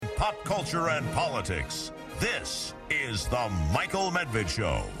pop culture and politics. This is The Michael Medved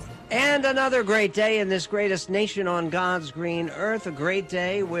Show. And another great day in this greatest nation on God's green earth. A great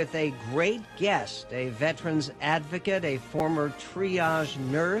day with a great guest, a veterans advocate, a former triage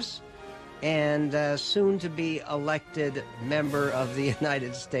nurse, and soon-to-be elected member of the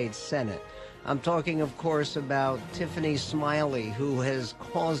United States Senate. I'm talking, of course, about Tiffany Smiley, who has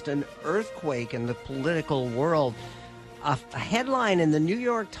caused an earthquake in the political world. A headline in the New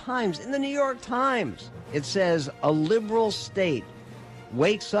York Times, it says, a liberal state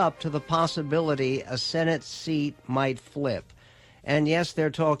wakes up to the possibility a Senate seat might flip. And yes,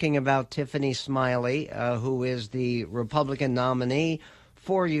 they're talking about Tiffany Smiley, who is the Republican nominee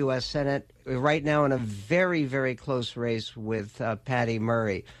for U.S. Senate, right now in a very, very close race with Patty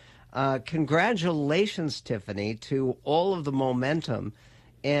Murray. Congratulations, Tiffany, to all of the momentum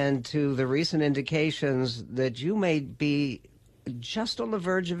and to the recent indications that you may be just on the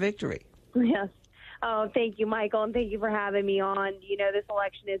verge of victory. Yes. Oh, thank you, Michael, and thank you for having me on. You know, this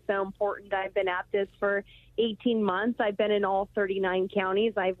election is so important. I've been at this for 18 months. I've been in all 39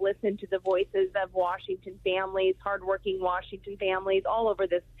 counties. I've listened to the voices of Washington families, hardworking Washington families all over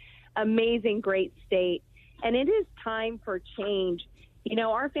this amazing, great state. And it is time for change. You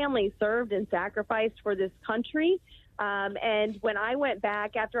know, our family served and sacrificed for this country. And when I went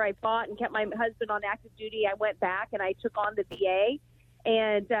back, after I fought and kept my husband on active duty, I went back and I took on the VA.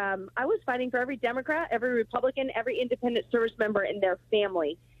 And I was fighting for every Democrat, every Republican, every independent service member in their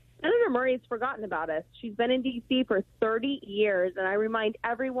family. Senator Murray has forgotten about us. She's been in D.C. for 30 years, and I remind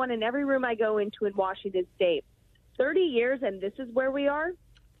everyone in every room I go into in Washington State, 30 years, and this is where we are.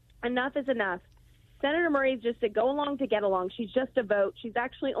 Enough is enough. Senator Murray is just a go along to get along. She's just a vote. She's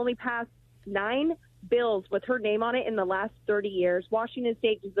actually only passed 9 bills with her name on it in the last 30 years. Washington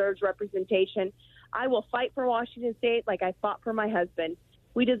State deserves representation. I will fight for Washington State like I fought for my husband.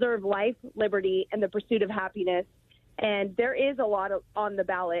 We deserve life, liberty, and the pursuit of happiness. And there is a lot on the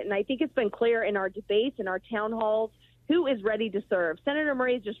ballot. And I think it's been clear in our debates and our town halls who is ready to serve. Senator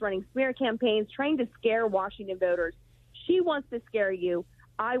Murray is just running smear campaigns, trying to scare Washington voters. She wants to scare you.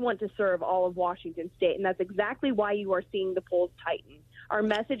 I want to serve all of Washington State. And that's exactly why you are seeing the polls tighten. Our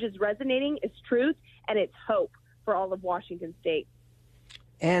message is resonating, it's truth, and it's hope for all of Washington State.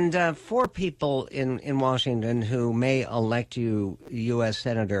 And for people in Washington who may elect you U.S.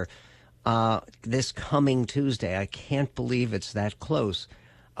 Senator this coming Tuesday, I can't believe it's that close.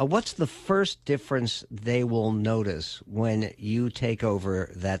 What's the first difference they will notice when you take over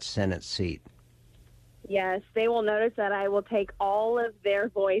that Senate seat? Yes, they will notice that I will take all of their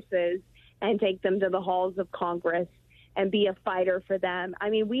voices and take them to the halls of Congress and be a fighter for them. I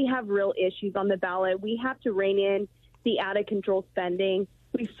mean, we have real issues on the ballot. We have to rein in the out-of-control spending.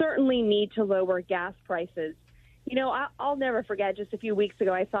 We certainly need to lower gas prices. You know, I'll never forget, just a few weeks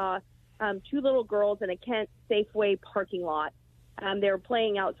ago, I saw 2 little girls in a Kent Safeway parking lot. They were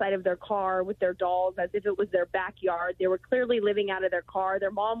playing outside of their car with their dolls as if it was their backyard. They were clearly living out of their car.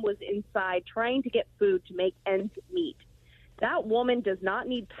 Their mom was inside trying to get food to make ends meet. That woman does not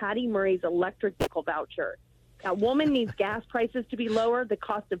need Patty Murray's electric vehicle voucher. That woman needs gas prices to be lower, the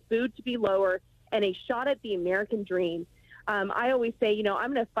cost of food to be lower, and a shot at the American dream. I always say, you know,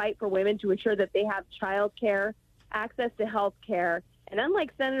 I'm going to fight for women to ensure that they have child care, access to health care. And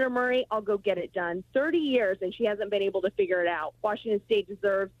unlike Senator Murray, I'll go get it done. 30 years, and she hasn't been able to figure it out. Washington State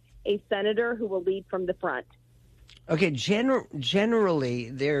deserves a senator who will lead from the front. Okay, generally,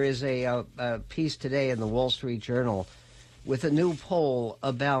 there is a piece today in the Wall Street Journal with a new poll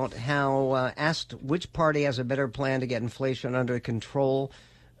about how, asked which party has a better plan to get inflation under control,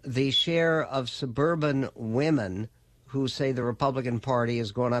 the share of suburban women who say the Republican Party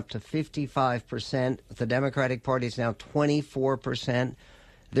has gone up to 55%. The Democratic Party is now 24%.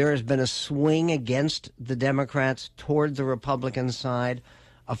 There has been a swing against the Democrats toward the Republican side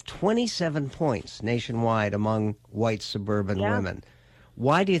of 27 points nationwide among white suburban women.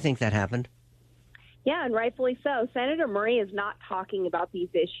 Why do you think that happened? Yeah, and rightfully so. Senator Murray is not talking about these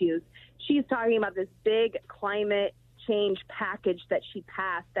issues. She's talking about this big climate change package that she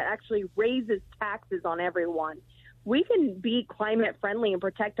passed that actually raises taxes on everyone. We can be climate friendly and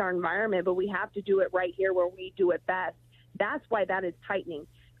protect our environment, but we have to do it right here where we do it best. That's why that is tightening.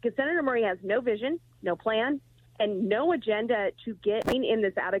 Because Senator Murray has no vision, no plan, and no agenda to get in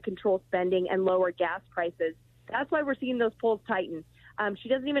this out-of-control spending and lower gas prices. That's why we're seeing those polls tighten. She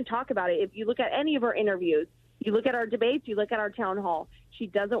doesn't even talk about it. If you look at any of her interviews, you look at our debates, you look at our town hall, she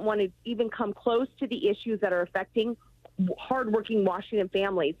doesn't want to even come close to the issues that are affecting hardworking Washington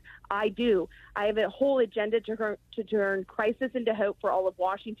families. I do. I have a whole agenda to turn crisis into hope for all of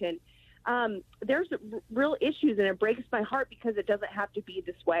Washington. there's real issues, and it breaks my heart because it doesn't have to be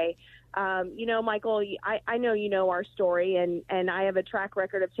this way. Michael, I know you know our story, and I have a track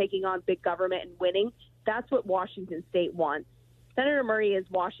record of taking on big government and winning. That's what Washington State wants. Senator Murray is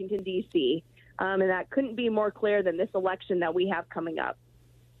Washington, D.C., and that couldn't be more clear than this election that we have coming up.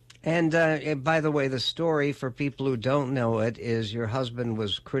 And by the way, the story, for people who don't know it, is your husband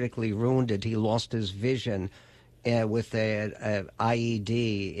was critically wounded. He lost his vision with a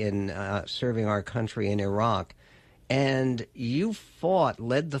IED in serving our country in Iraq. And you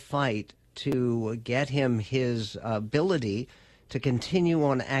led the fight to get him his ability to continue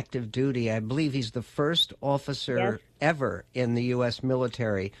on active duty. I believe he's the first officer ever in the U.S.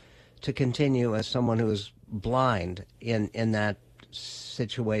 military to continue as someone who is blind in that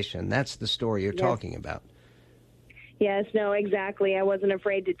situation. That's the story you're talking about. Yes, no, exactly. I wasn't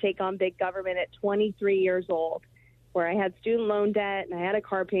afraid to take on big government at 23 years old, where I had student loan debt and I had a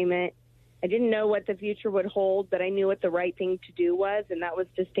car payment. I didn't know what the future would hold, but I knew what the right thing to do was, and that was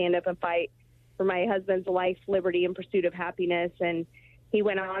to stand up and fight for my husband's life, liberty, and pursuit of happiness. And he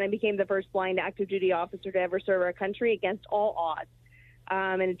went on and became the first blind active duty officer to ever serve our country against all odds.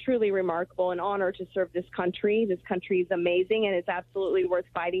 And it's truly remarkable, an honor to serve this country. This country is amazing, and it's absolutely worth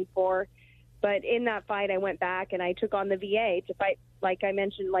fighting for. But in that fight, I went back and I took on the VA to fight, like I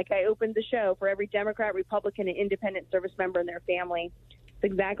mentioned, like I opened the show, for every Democrat, Republican, and independent service member and their family. It's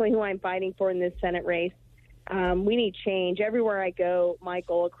exactly who I'm fighting for in this Senate race. We need change. Everywhere I go,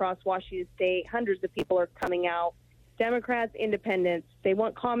 Michael, across Washington State, hundreds of people are coming out. Democrats, independents, they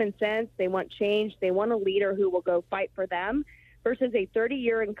want common sense. They want change. They want a leader who will go fight for them versus a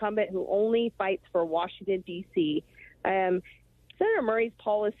 30-year incumbent who only fights for Washington, D.C. Senator Murray's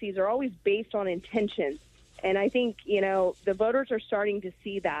policies are always based on intentions, and I think, the voters are starting to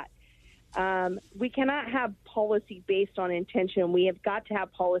see that. We cannot have policy based on intention. We have got to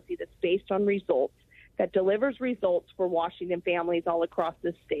have policy that's based on results, that delivers results for Washington families all across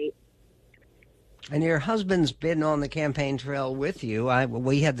the state. And your husband's been on the campaign trail with you.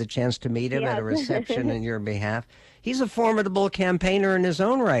 We had the chance to meet him at a reception on your behalf. He's a formidable campaigner in his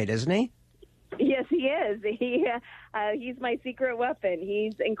own right, isn't he? Yes, he is. He's my secret weapon.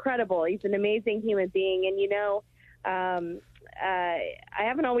 He's incredible. He's an amazing human being. And, I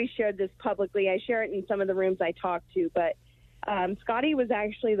haven't always shared this publicly. I share it in some of the rooms I talk to. But Scotty was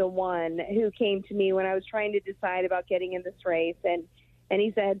actually the one who came to me when I was trying to decide about getting in this race. And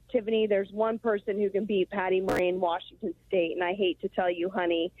he said, Tiffany, there's one person who can beat Patty Murray in Washington State. And I hate to tell you,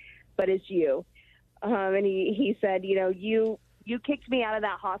 honey, but it's you. And he said, you kicked me out of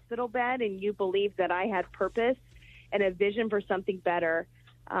that hospital bed, and you believed that I had purpose and a vision for something better.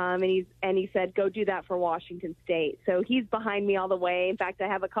 And he said, go do that for Washington State. So he's behind me all the way. In fact, I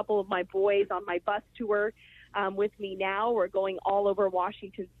have a couple of my boys on my bus tour with me now. We're going all over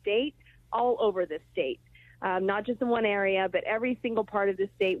Washington State, all over the state, not just in one area, but every single part of the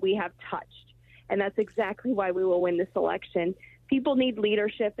state we have touched. And that's exactly why we will win this election. People need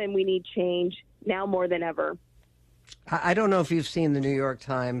leadership, and we need change now more than ever. I don't know if you've seen the New York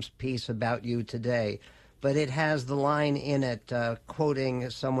Times piece about you today, but it has the line in it, quoting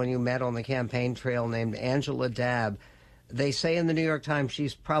someone you met on the campaign trail named Angela Dabb. They say in the New York Times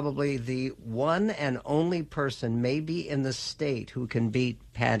she's probably the one and only person maybe in the state who can beat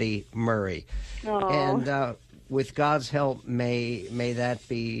Patty Murray. Aww. And with God's help, may that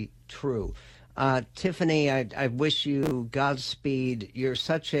be true. Tiffany, I wish you Godspeed. You're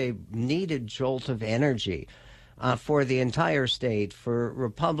such a needed jolt of energy for the entire state, for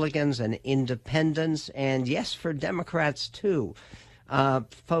Republicans and independents, and yes, for Democrats too.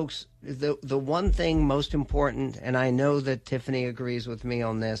 Folks, the one thing most important, and I know that Tiffany agrees with me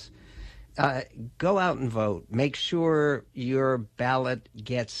on this, go out and vote. Make sure your ballot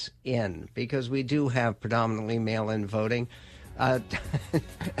gets in, because we do have predominantly mail-in voting.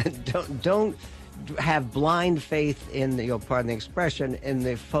 Don't have blind faith in the, pardon the expression, in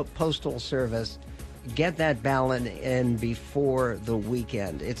the postal service. Get that ballot in before the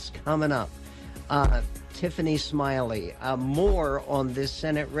weekend. It's coming up. Tiffany Smiley, more on this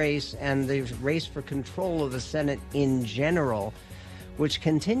Senate race and the race for control of the Senate in general, which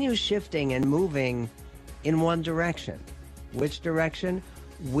continues shifting and moving in one direction. Which direction?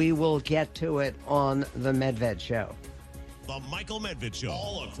 We will get to it on The Medved Show. The Michael Medved Show,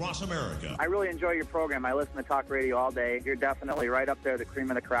 all across America. I really enjoy your program. I listen to talk radio all day. You're definitely right up there, the cream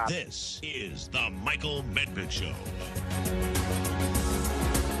of the crop. This is The Michael Medved Show.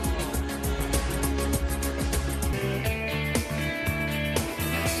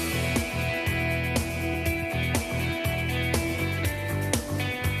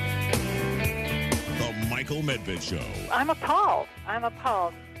 The Michael Medved Show. I'm appalled.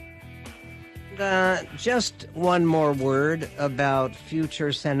 just one more word about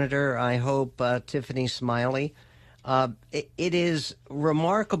future Senator, I hope, Tiffany Smiley. It is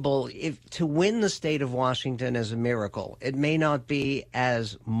remarkable to win the state of Washington is a miracle. It may not be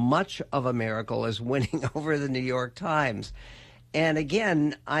as much of a miracle as winning over the New York Times. And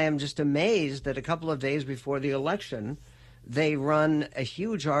again, I am just amazed that a couple of days before the election, they run a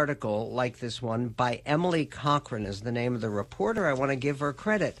huge article like this one by Emily Cochran is the name of the reporter. I want to give her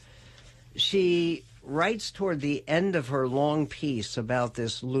credit. She writes toward the end of her long piece about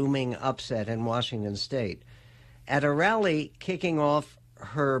this looming upset in Washington state. At a rally kicking off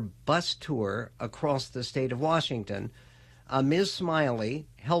her bus tour across the state of Washington, Ms. Smiley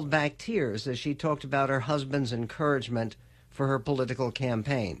held back tears as she talked about her husband's encouragement for her political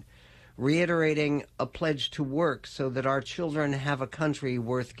campaign, reiterating a pledge to work so that our children have a country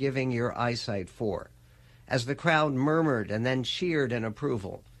worth giving your eyesight for. As the crowd murmured and then cheered in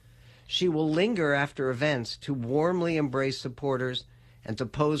approval, she will linger after events to warmly embrace supporters and to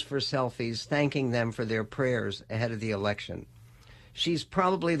pose for selfies, thanking them for their prayers ahead of the election. She's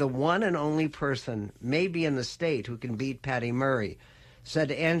probably the one and only person, maybe in the state, who can beat Patty Murray,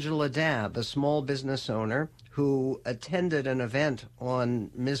 said Angela Dabb, a small business owner who attended an event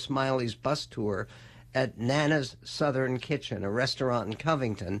on Ms. Smiley's bus tour at Nana's Southern Kitchen, a restaurant in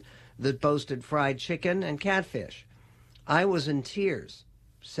Covington that boasted fried chicken and catfish. I was in tears,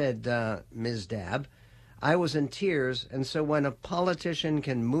 said Ms. Dabb. I was in tears, and so when a politician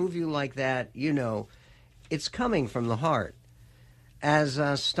can move you like that, you know, it's coming from the heart. As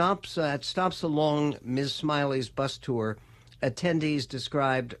stops along Ms. Smiley's bus tour, attendees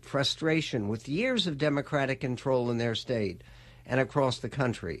described frustration with years of Democratic control in their state and across the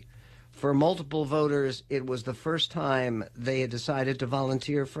country. For multiple voters, it was the first time they had decided to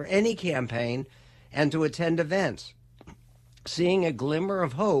volunteer for any campaign and to attend events, seeing a glimmer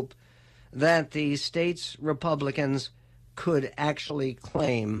of hope that the state's Republicans could actually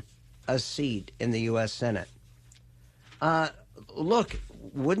claim a seat in the U.S. Senate. Look,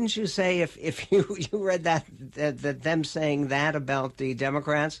 wouldn't you say if you read that them saying that about the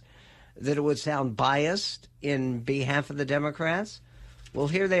Democrats, that it would sound biased in behalf of the Democrats? Well,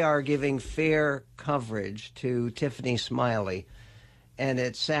 here they are giving fair coverage to Tiffany Smiley, and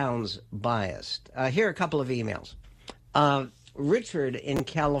it sounds biased. Here are a couple of emails. Richard in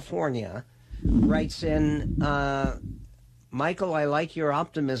California writes in, Michael, I like your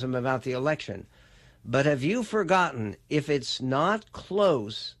optimism about the election, but have you forgotten if it's not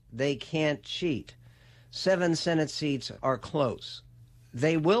close, they can't cheat? 7 Senate seats are close.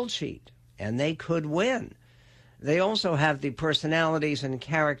 They will cheat, and they could win. They also have the personalities and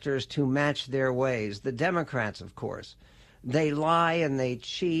characters to match their ways. The Democrats, of course. They lie and they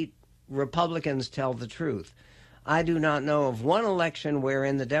cheat. Republicans tell the truth. I do not know of one election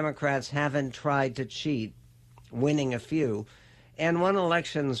wherein the Democrats haven't tried to cheat, winning a few, and one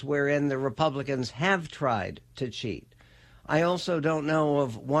elections wherein the Republicans have tried to cheat. I also don't know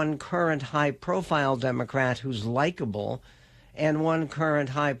of one current high-profile Democrat who's likable and one current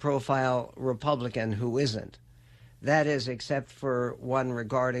high-profile Republican who isn't. That is, except for one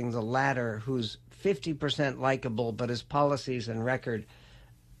regarding the latter, who's 50% likable, but his policies and record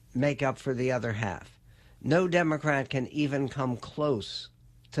make up for the other half. No Democrat can even come close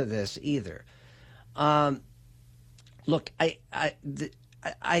to this either. Look,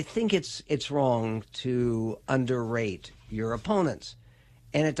 I think it's wrong to underrate your opponents,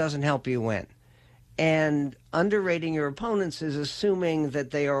 and it doesn't help you win. And underrating your opponents is assuming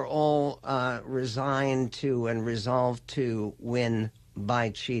that they are all resigned to and resolved to win by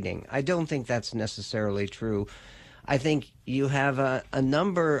cheating. I don't think that's necessarily true. I think you have a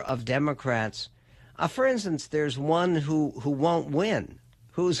number of Democrats. For instance, there's one who won't win,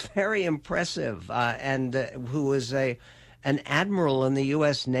 who's very impressive, and who is an admiral in the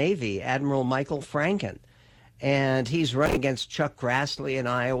U.S. Navy, Admiral Michael Franken. And he's running against Chuck Grassley in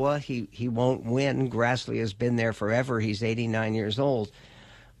Iowa. He won't win. Grassley has been there forever. He's 89 years old.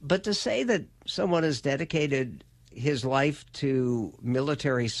 But to say that someone has dedicated his life to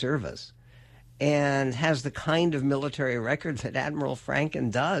military service and has the kind of military record that Admiral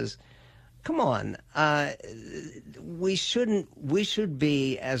Franken does, come on. We should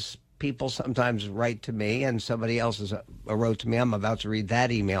be, as people sometimes write to me, and somebody else has wrote to me. I'm about to read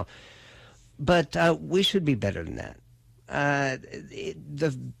that email. But we should be better than that.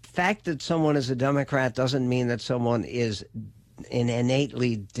 The fact that someone is a Democrat doesn't mean that someone is an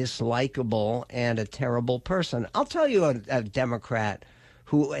innately dislikable and a terrible person. I'll tell you a Democrat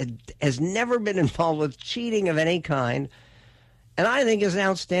who has never been involved with cheating of any kind, and I think is an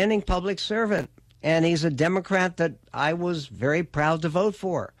outstanding public servant. And he's a Democrat that I was very proud to vote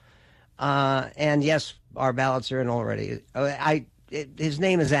for. And yes, our ballots are in already. His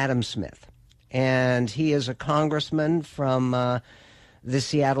name is Adam Smith, and he is a congressman from the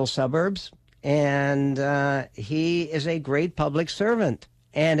Seattle suburbs, and he is a great public servant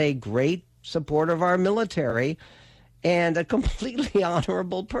and a great supporter of our military and a completely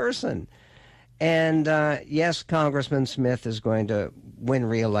honorable person. And yes, Congressman Smith is going to win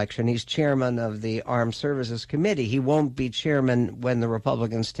re-election. He's chairman of the Armed Services Committee. He won't be chairman when the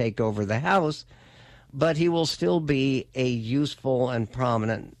Republicans take over the House, but he will still be a useful and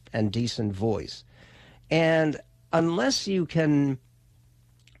prominent and decent voice. And unless you can,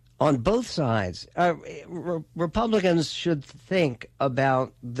 on both sides, Republicans should think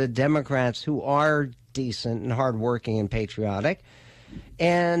about the Democrats who are decent and hardworking and patriotic.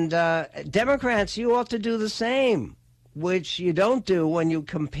 And Democrats, you ought to do the same, which you don't do when you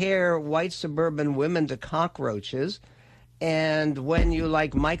compare white suburban women to cockroaches. And when you,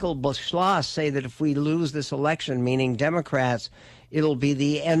 like Michael Beschloss, say that if we lose this election, meaning Democrats, it'll be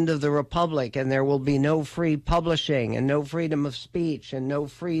the end of the republic and there will be no free publishing and no freedom of speech and no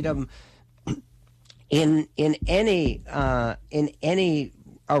freedom in any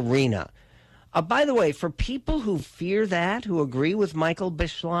arena. By the way, for people who fear that, who agree with Michael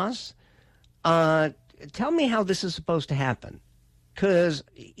Beschloss, tell me how this is supposed to happen. Because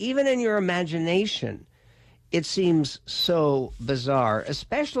even in your imagination, it seems so bizarre,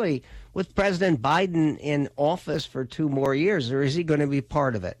 especially with President Biden in office for 2 more years, or is he going to be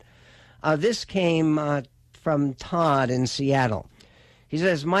part of it? This came from Todd in Seattle. He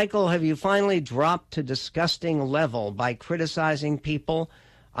says, Michael, have you finally dropped to disgusting level by criticizing people?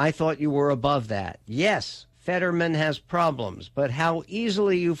 I thought you were above that. Yes, Fetterman has problems, but how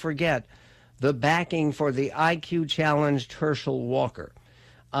easily you forget the backing for the IQ-challenged Herschel Walker.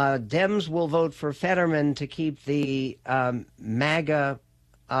 Dems will vote for Fetterman to keep the MAGA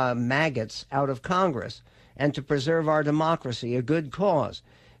maggots out of Congress and to preserve our democracy, a good cause.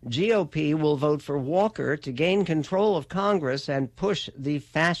 GOP will vote for Walker to gain control of Congress and push the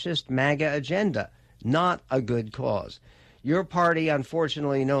fascist MAGA agenda, not a good cause. Your party,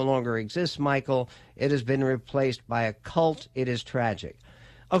 unfortunately, no longer exists, Michael. It has been replaced by a cult. It is tragic.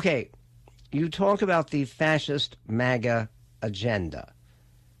 Okay, you talk about the fascist MAGA agenda.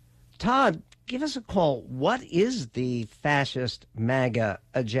 Todd, give us a call. What is the fascist MAGA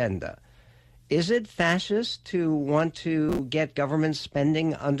agenda? Is it fascist to want to get government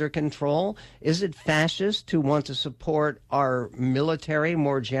spending under control? Is it fascist to want to support our military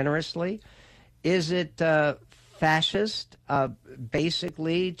more generously? Is it fascist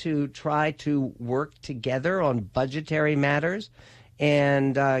basically to try to work together on budgetary matters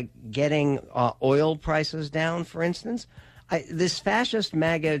and getting oil prices down, for instance? This fascist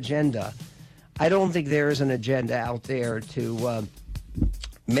MAGA agenda, I don't think there is an agenda out there to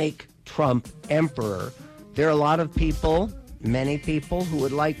make Trump emperor. There are a lot of people, many people, who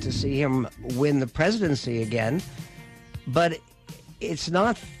would like to see him win the presidency again, but it's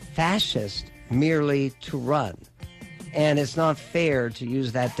not fascist merely to run, and it's not fair to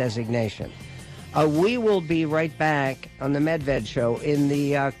use that designation. We will be right back on the Medved Show in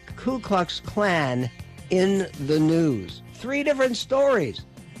the Ku Klux Klan in the news. 3 different stories.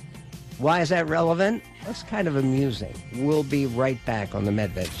 Why is that relevant? That's kind of amusing. We'll be right back on the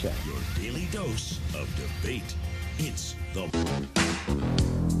Medved Show. Your daily dose of debate. It's the...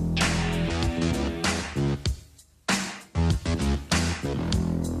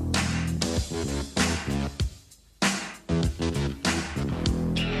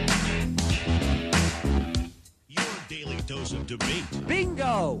 Your daily dose of debate.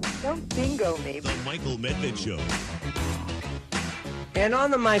 Bingo! Don't bingo me. The Michael Medved Show. And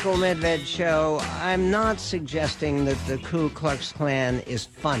on the Michael Medved Show, I'm not suggesting that the Ku Klux Klan is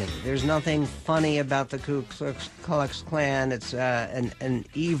funny. There's nothing funny about the Ku Klux Klan. It's an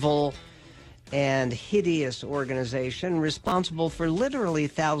evil and hideous organization responsible for literally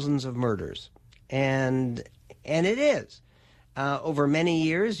thousands of murders. And it is. Over many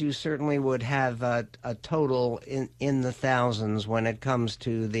years, you certainly would have a total in the thousands when it comes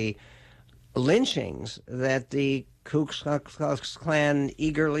to the lynchings that the Ku Klux Klan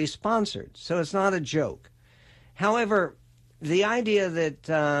eagerly sponsored. So it's not a joke. However, the idea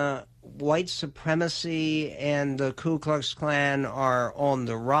that white supremacy and the Ku Klux Klan are on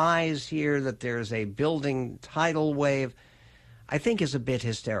the rise here, that there's a building tidal wave, I think is a bit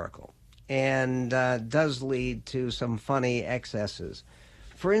hysterical and does lead to some funny excesses.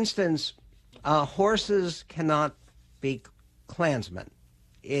 For instance, horses cannot be Klansmen.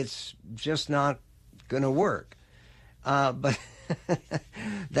 It's just not going to work. But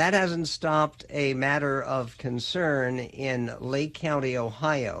that hasn't stopped a matter of concern in Lake County,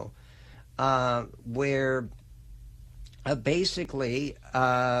 Ohio, where basically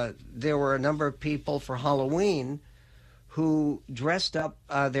there were a number of people for Halloween who dressed up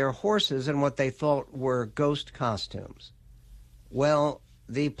their horses in what they thought were ghost costumes. Well,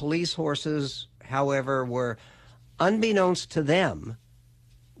 the police horses, however, were, unbeknownst to them,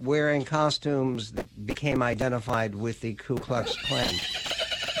 wearing costumes that became identified with the Ku Klux Klan.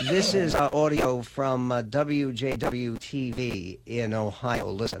 This is audio from WJW-TV in Ohio.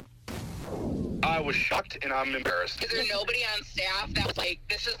 Listen. I was shocked and I'm embarrassed. Is there nobody on staff that was like,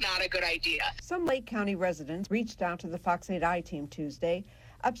 this is not a good idea? Some Lake County residents reached out to the Fox 8i team Tuesday,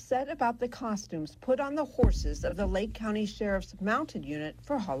 upset about the costumes put on the horses of the Lake County Sheriff's Mounted Unit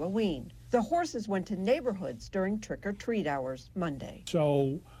for Halloween. The horses went to neighborhoods during trick-or-treat hours Monday.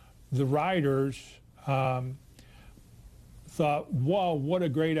 So the riders thought, whoa, what a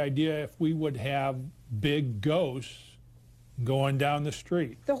great idea if we would have big ghosts going down the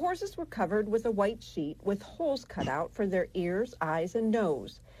street. The horses were covered with a white sheet with holes cut out for their ears, eyes, and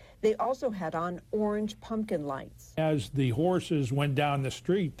nose. They also had on orange pumpkin lights. As the horses went down the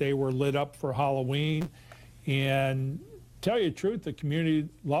street, they were lit up for Halloween, and tell you the truth, the community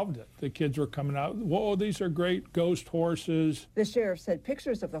loved it. The kids were coming out, whoa, these are great ghost horses. The sheriff said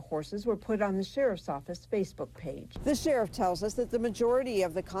pictures of the horses were put on the sheriff's office Facebook page. The sheriff tells us that the majority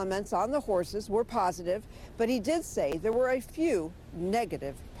of the comments on the horses were positive, but he did say there were a few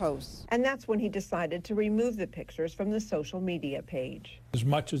negative posts. And that's when he decided to remove the pictures from the social media page. As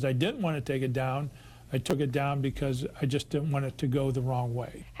much as I didn't want to take it down, I took it down because I just didn't want it to go the wrong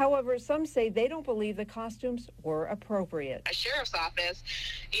way. However, some say they don't believe the costumes were appropriate. A sheriff's office,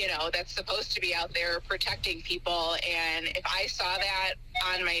 you know, that's supposed to be out there protecting people, and if I saw that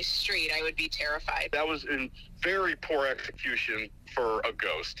on my street, I would be terrified. That was in very poor execution for a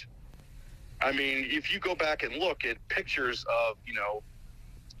ghost. I mean, if you go back and look at pictures of, you know,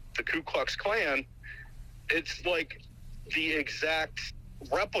 the Ku Klux Klan, it's like the exact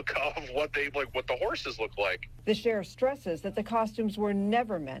replica of what the horses look like. The sheriff stresses that the costumes were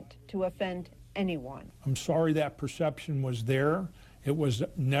never meant to offend anyone. I'm sorry that perception was there. It was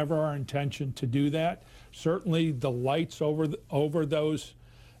never our intention to do that. Certainly the lights over those,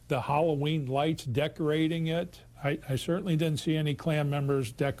 the Halloween lights decorating it, I certainly didn't see any Klan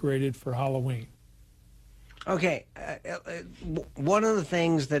members decorated for Halloween. Okay, one of the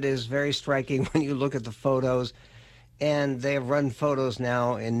things that is very striking when you look at the photos, and they have run photos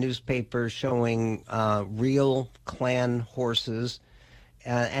now in newspapers showing real Klan horses.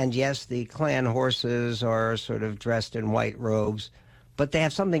 And yes, the Klan horses are sort of dressed in white robes, but they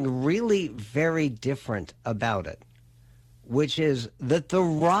have something really very different about it, which is that the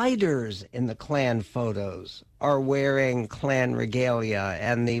riders in the Klan photos are wearing Klan regalia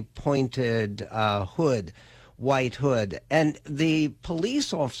and the pointed hood, white hood, and the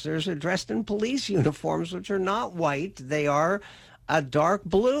police officers are dressed in police uniforms, which are not white. They are a dark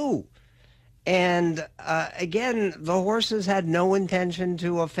blue. And again, the horses had no intention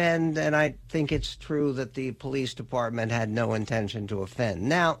to offend, and I think it's true that the police department had no intention to offend.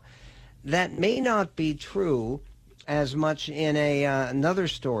 Now, that may not be true as much in another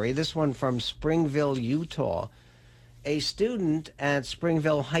story, this one from Springville, Utah. A student at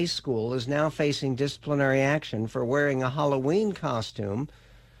Springville High School is now facing disciplinary action for wearing a Halloween costume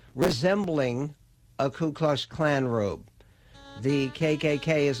resembling a Ku Klux Klan robe. The KKK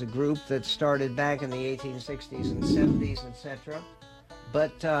is a group that started back in the 1860s and 70s, etc.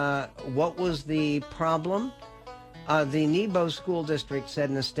 But what was the problem? The Nebo School District said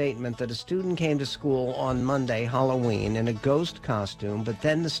in a statement that a student came to school on Monday, Halloween, in a ghost costume, but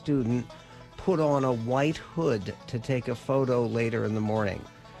then the student put on a white hood to take a photo later in the morning.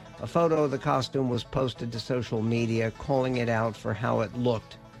 A photo of the costume was posted to social media, calling it out for how it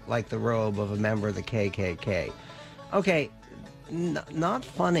looked like the robe of a member of the KKK. Okay, not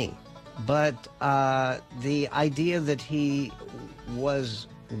funny, but the idea that he was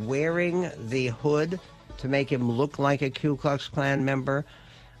wearing the hood to make him look like a Ku Klux Klan member,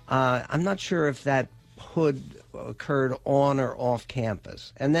 I'm not sure if that hood occurred on or off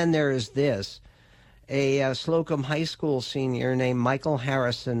campus. And then there is this. A Slocum High School senior named Michael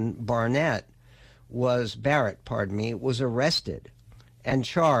Harrison Barrett was arrested and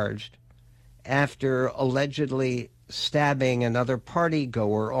charged after allegedly stabbing another party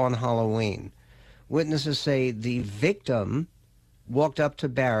goer on Halloween. Witnesses say the victim walked up to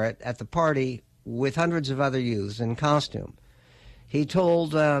Barrett at the party with hundreds of other youths in costume. He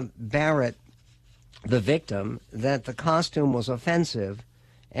told Barrett, the victim, that the costume was offensive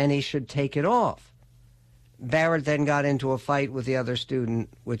and he should take it off. Barrett then got into a fight with the other student,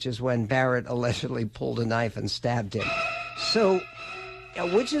 which is when Barrett allegedly pulled a knife and stabbed him. So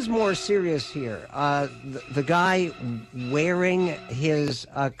which is more serious here? The guy wearing his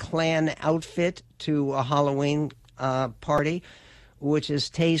Klan outfit to a Halloween party, which is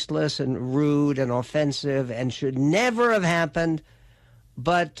tasteless and rude and offensive and should never have happened,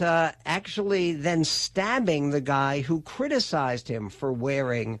 but actually then stabbing the guy who criticized him for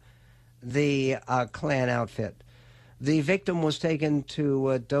wearing the Klan outfit. The victim was taken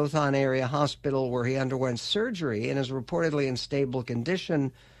to Dothan Area Hospital where he underwent surgery and is reportedly in stable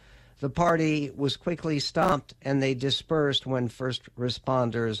condition. The party was quickly stopped and they dispersed when first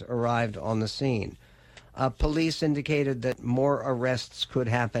responders arrived on the scene. Police indicated that more arrests could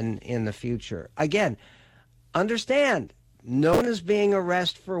happen in the future. Again, understand, no one is being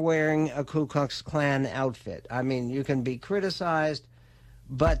arrested for wearing a Ku Klux Klan outfit. I mean, you can be criticized,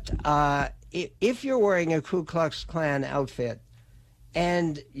 but if you're wearing a Ku Klux Klan outfit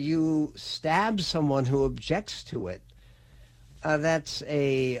and you stab someone who objects to it, that's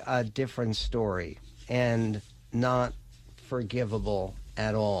a different story and not forgivable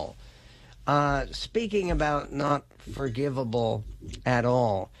at all. Speaking about not forgivable at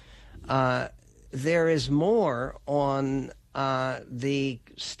all, there is more on the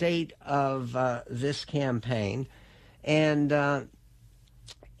state of this campaign and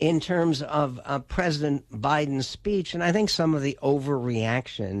in terms of President Biden's speech, and I think some of the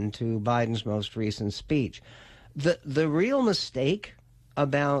overreaction to Biden's most recent speech. The real mistake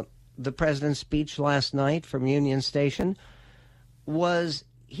about the president's speech last night from Union Station was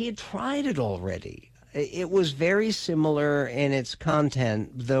he had tried it already. It was very similar in its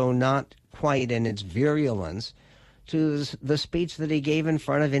content, though not quite in its virulence, to the speech that he gave in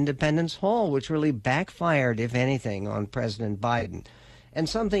front of Independence Hall, which really backfired, if anything, on President Biden. And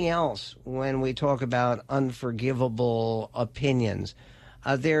something else, when we talk about unforgivable opinions,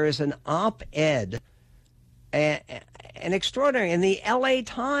 there is an op-ed, an extraordinary, in the L.A.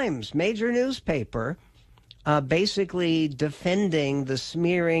 Times, major newspaper, basically defending the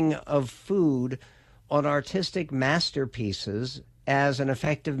smearing of food on artistic masterpieces as an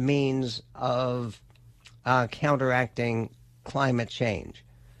effective means of counteracting climate change.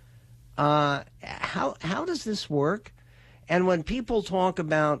 How does this work? And when people talk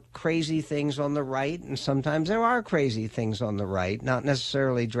about crazy things on the right, and sometimes there are crazy things on the right, not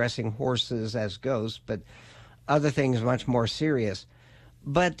necessarily dressing horses as ghosts, but other things much more serious.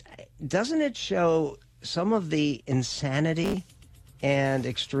 But doesn't it show some of the insanity and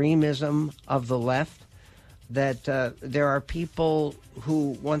extremism of the left, that there are people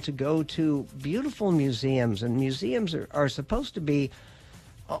who want to go to beautiful museums, and museums are supposed to be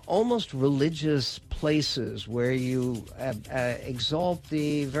almost religious places where you exalt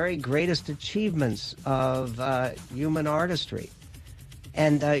the very greatest achievements of human artistry.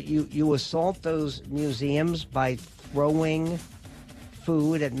 And you assault those museums by throwing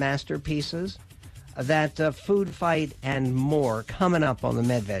food at masterpieces. That food fight and more coming up on the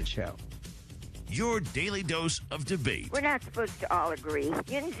Medved Show. Your daily dose of debate. We're not supposed to all agree.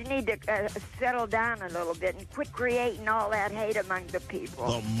 You just need to settle down a little bit and quit creating all that hate among the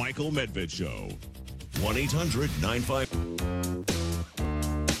people. The Michael Medved Show. 1-800-95...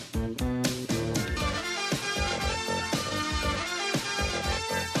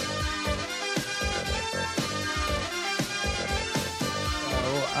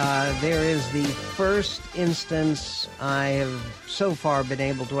 There is the first instance I have so far been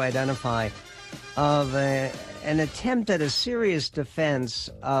able to identify of an attempt at a serious defense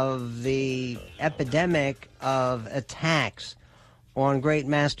of the epidemic of attacks on great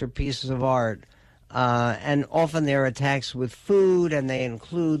masterpieces of art. And often they're attacks with food, and they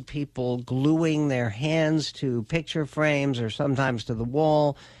include people gluing their hands to picture frames or sometimes to the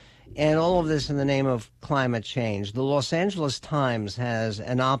wall. And all of this in the name of climate change. The Los Angeles Times has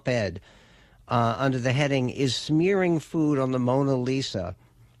an op-ed under the heading, "Is Smearing Food on the Mona Lisa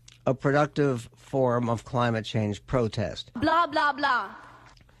a Productive Form of Climate Change Protest?" Blah, blah, blah.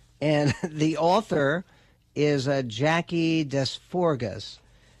 And the author is Jackie Desforgas.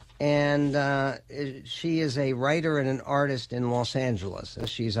 And she is a writer and an artist in Los Angeles, as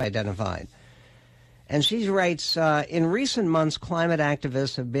she's identified. And she writes, in recent months, climate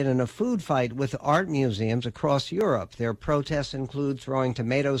activists have been in a food fight with art museums across Europe. Their protests include throwing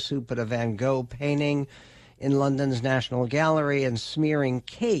tomato soup at a Van Gogh painting in London's National Gallery and smearing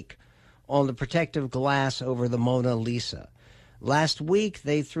cake on the protective glass over the Mona Lisa. Last week,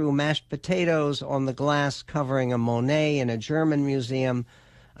 they threw mashed potatoes on the glass covering a Monet in a German museum.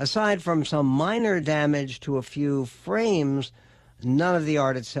 Aside from some minor damage to a few frames, none of the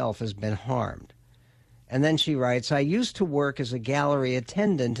art itself has been harmed. And then she writes, "I used to work as a gallery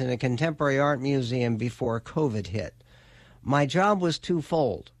attendant in a contemporary art museum before COVID hit. My job was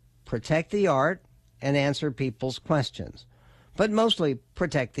twofold: protect the art and answer people's questions, but mostly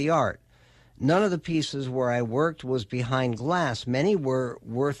protect the art. None of the pieces where I worked was behind glass. Many were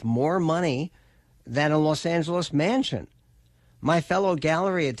worth more money than a Los Angeles mansion. My fellow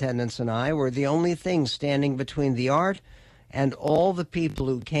gallery attendants and I were the only things standing between the art and all the people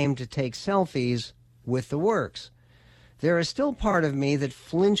who came to take selfies with the works. There is still part of me that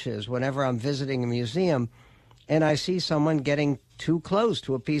flinches whenever I'm visiting a museum and I see someone getting too close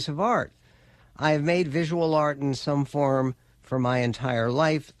to a piece of art. I have made visual art in some form for my entire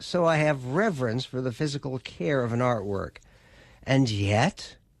life, so I have reverence for the physical care of an artwork. And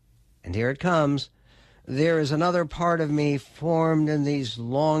yet, and here it comes, there is another part of me formed in these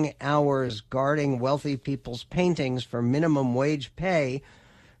long hours guarding wealthy people's paintings for minimum wage pay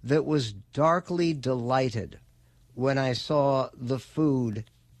that was darkly delighted when I saw the food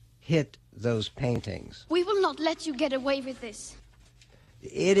hit those paintings. We will not let you get away with this.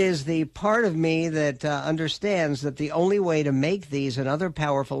 It is the part of me that understands that the only way to make these and other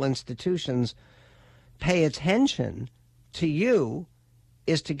powerful institutions pay attention to you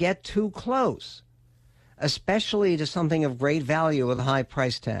is to get too close, especially to something of great value with a high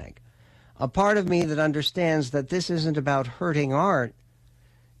price tag. A part of me that understands that this isn't about hurting art.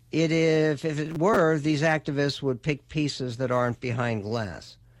 If it were, these activists would pick pieces that aren't behind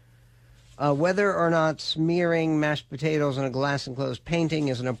glass. Whether or not smearing mashed potatoes on a glass-enclosed painting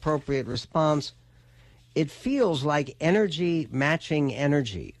is an appropriate response, it feels like energy matching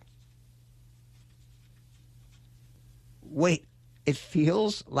energy. Wait, it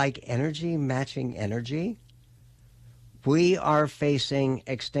feels like energy matching energy? We are facing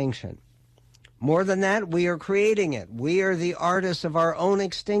extinction. More than that, we are creating it. We are the artists of our own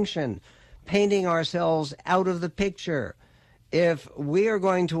extinction, painting ourselves out of the picture. If we are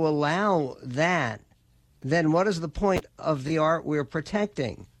going to allow that, then what is the point of the art we're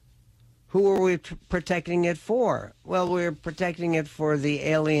protecting? Who are we protecting it for? Well, we're protecting it for the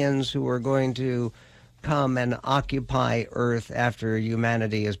aliens who are going to come and occupy Earth after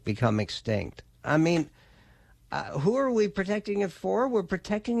humanity has become extinct. I mean, who are we protecting it for? We're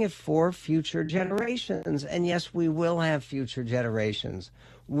protecting it for future generations. And yes, we will have future generations.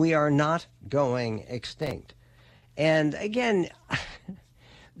 We are not going extinct. And again,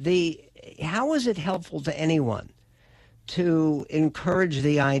 how is it helpful to anyone to encourage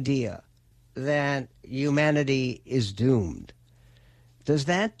the idea that humanity is doomed? Does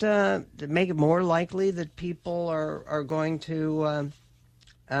that make it more likely that people are going to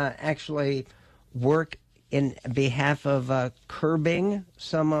actually work in behalf of curbing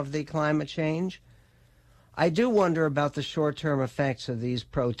some of the climate change? I do wonder about the short-term effects of these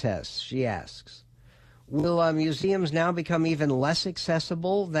protests, she asks. Will museums now become even less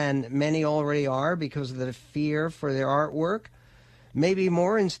accessible than many already are because of the fear for their artwork? Maybe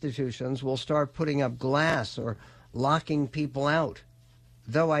more institutions will start putting up glass or locking people out,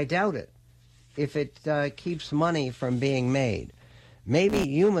 though I doubt it, if it keeps money from being made. Maybe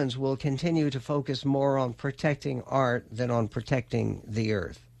humans will continue to focus more on protecting art than on protecting the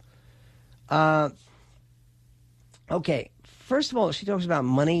earth. Okay, first of all, she talks about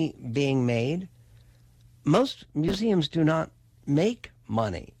money being made. Most museums do not make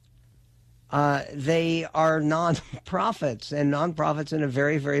money. They are non-profits, and non-profits in a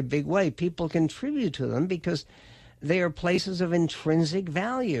very, very big way. People contribute to them because they are places of intrinsic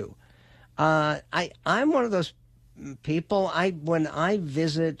value. I'm one of those people, when I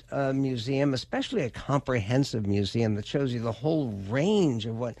visit a museum, especially a comprehensive museum that shows you the whole range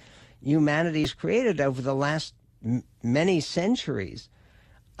of what humanity's created over the last many centuries,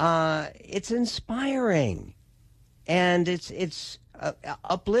 it's inspiring, and it's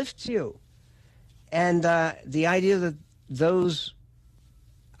uplifts you. And the idea that those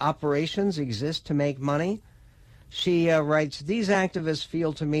operations exist to make money, she writes, these activists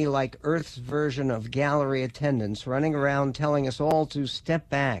feel to me like Earth's version of gallery attendants running around telling us all to step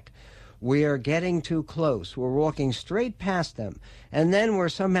back. We are getting too close. We're walking straight past them. And then we're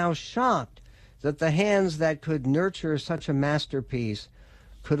somehow shocked that the hands that could nurture such a masterpiece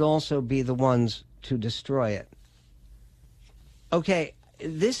could also be the ones to destroy it. Okay,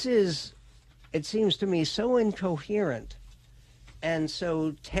 this is, it seems to me, so incoherent and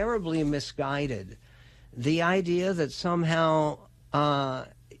so terribly misguided. The idea that somehow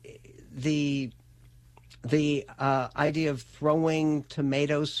the idea of throwing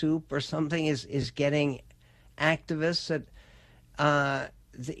tomato soup or something is getting activists.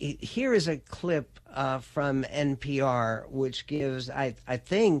 Here is a clip from NPR, which gives, I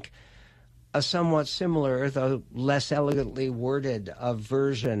think, a somewhat similar, though less elegantly worded,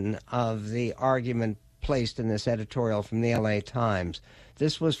 version of the argument placed in this editorial from the LA Times.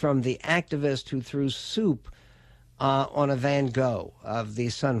 This was from the activist who threw soup on a Van Gogh of the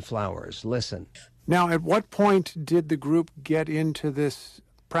sunflowers. Listen. Now, at what point did the group get into this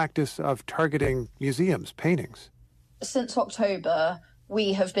practice of targeting museums, paintings? Since October,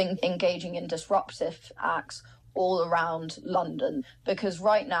 we have been engaging in disruptive acts all around London, because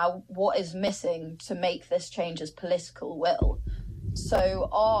right now what is missing to make this change is political will. So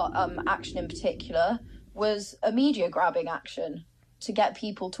our action in particular was a media grabbing action to get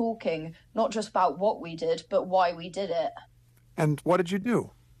people talking, not just about what we did, but why we did it. And what did you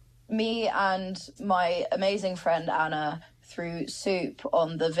do? Me and my amazing friend Anna threw soup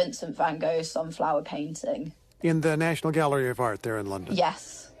on the Vincent van Gogh sunflower painting. In the National Gallery of Art there in London?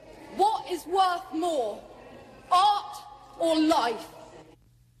 Yes. What is worth more, art or life?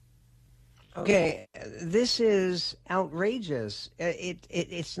 Okay, this is outrageous.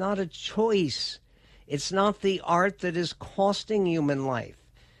 It's not a choice. It's not the art that is costing human life.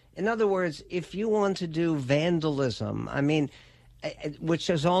 In other words, if you want to do vandalism, I mean, which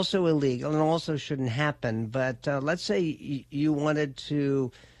is also illegal and also shouldn't happen, but let's say you wanted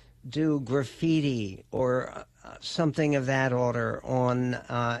to do graffiti or something of that order on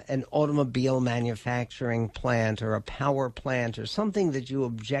an automobile manufacturing plant or a power plant or something that you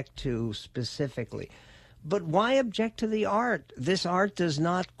object to specifically. But why object to the art? This art does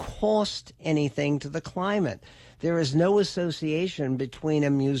not cost anything to the climate. There is no association between a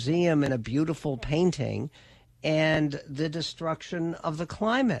museum and a beautiful painting and the destruction of the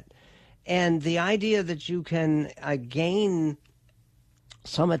climate. And the idea that you can gain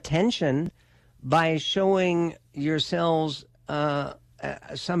some attention by showing yourselves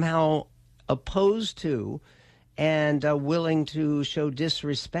somehow opposed to and willing to show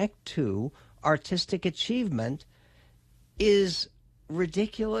disrespect to artistic achievement is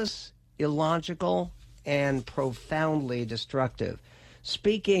ridiculous, illogical, and profoundly destructive.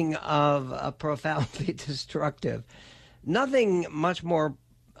 Speaking of profoundly destructive, nothing much more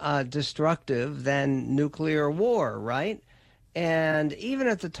destructive than nuclear war, right? And even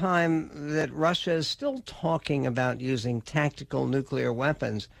at the time that Russia is still talking about using tactical nuclear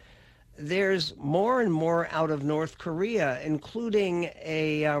weapons, there's more and more out of North Korea, including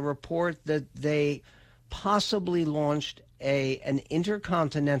a report that they possibly launched an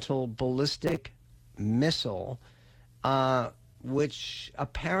intercontinental ballistic missile, which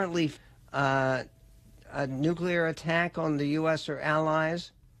apparently a nuclear attack on the U.S. or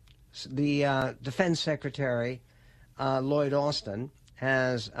allies. The Defense Secretary, Lloyd Austin,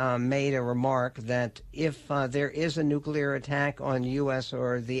 has made a remark that if there is a nuclear attack on U.S.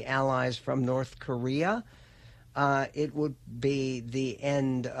 or the allies from North Korea, it would be the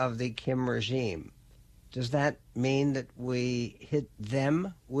end of the Kim regime. Does that mean that we hit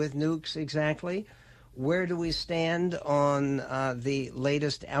them with nukes exactly? Where do we stand on the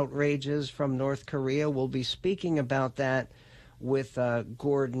latest outrages from North Korea? We'll be speaking about that with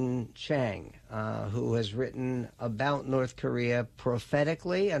Gordon Chang, who has written about North Korea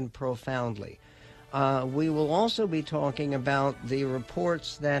prophetically and profoundly. We will also be talking about the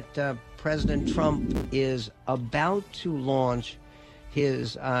reports that President Trump is about to launch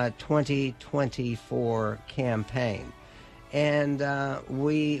his 2024 campaign. And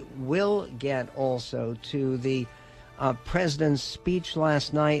we will get also to the president's speech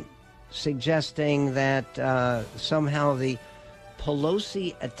last night suggesting that somehow the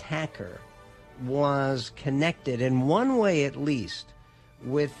Pelosi attacker was connected in one way at least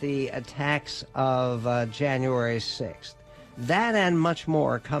with the attacks of January 6th. That and much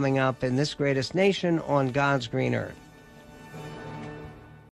more coming up in This Greatest Nation on God's Green Earth.